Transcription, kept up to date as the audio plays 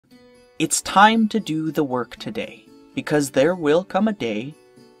It's time to do the work today, because there will come a day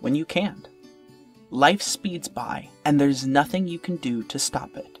when you can't. Life speeds by, and there's nothing you can do to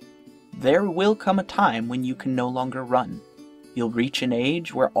stop it. There will come a time when you can no longer run. You'll reach an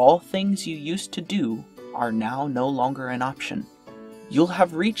age where all things you used to do are now no longer an option. You'll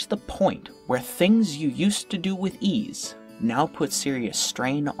have reached the point where things you used to do with ease now put serious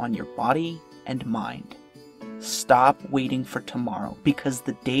strain on your body and mind. Stop waiting for tomorrow, because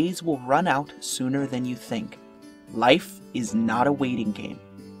the days will run out sooner than you think. Life is not a waiting game.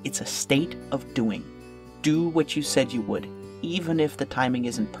 It's a state of doing. Do what you said you would, even if the timing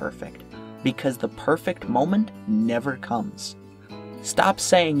isn't perfect, because the perfect moment never comes. Stop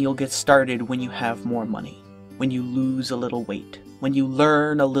saying you'll get started when you have more money, when you lose a little weight, when you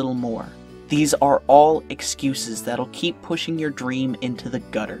learn a little more. These are all excuses that'll keep pushing your dream into the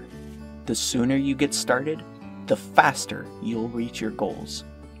gutter. The sooner you get started, the faster you'll reach your goals.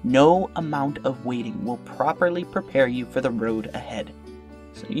 No amount of waiting will properly prepare you for the road ahead.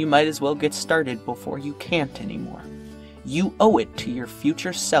 So you might as well get started before you can't anymore. You owe it to your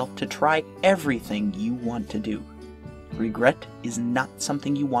future self to try everything you want to do. Regret is not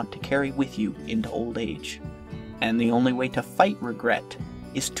something you want to carry with you into old age. And the only way to fight regret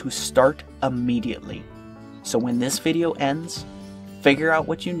is to start immediately. So when this video ends, figure out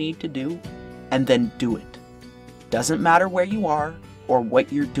what you need to do and then do it. Doesn't matter where you are or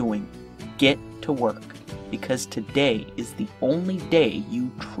what you're doing, get to work, because today is the only day you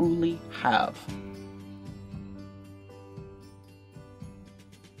truly have.